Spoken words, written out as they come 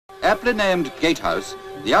Aptly named Gatehouse,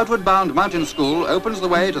 the outward-bound mountain school opens the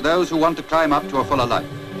way to those who want to climb up to a fuller life.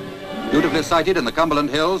 Beautifully sited in the Cumberland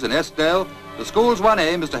hills in Eskdale, the school's one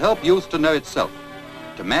aim is to help youth to know itself,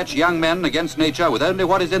 to match young men against nature with only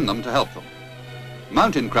what is in them to help them.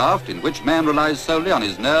 Mountain craft, in which man relies solely on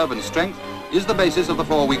his nerve and strength, is the basis of the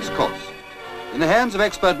 4 weeks course. In the hands of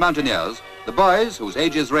expert mountaineers, the boys, whose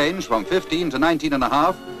ages range from 15 to 19 and a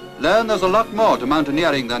half, learn there's a lot more to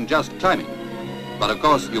mountaineering than just climbing. But of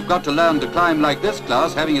course, you've got to learn to climb like this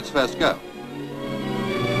class having its first go.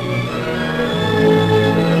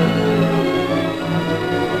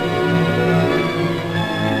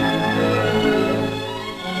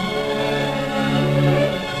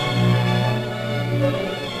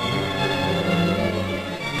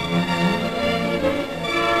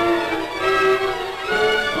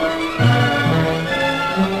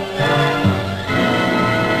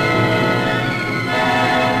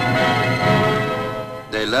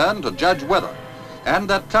 They learn to judge weather, and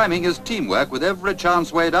that climbing is teamwork with every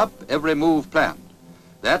chance weighed up, every move planned.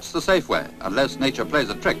 That's the safe way, unless nature plays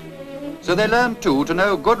a trick. So they learn too to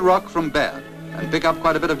know good rock from bad, and pick up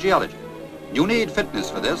quite a bit of geology. You need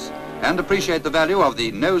fitness for this, and appreciate the value of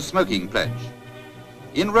the no smoking pledge.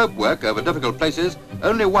 In rope work over difficult places,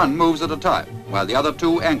 only one moves at a time, while the other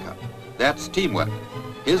two anchor. That's teamwork.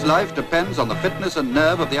 His life depends on the fitness and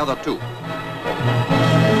nerve of the other two.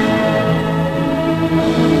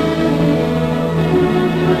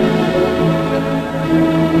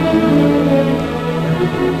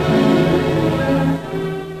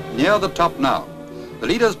 Near the top now. The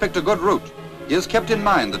leader's picked a good route. He has kept in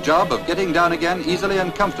mind the job of getting down again easily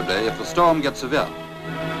and comfortably if the storm gets severe.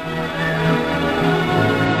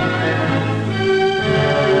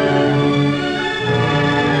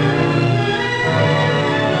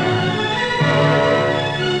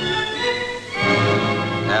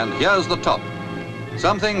 And here's the top.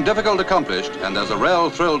 Something difficult accomplished, and there's a real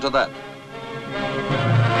thrill to that.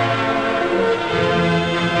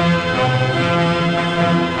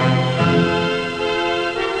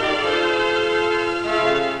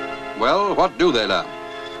 Well, what do they learn?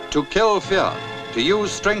 To kill fear, to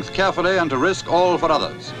use strength carefully and to risk all for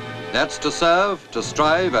others. That's to serve, to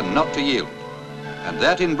strive and not to yield. And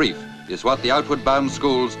that in brief is what the outward bound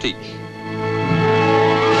schools teach.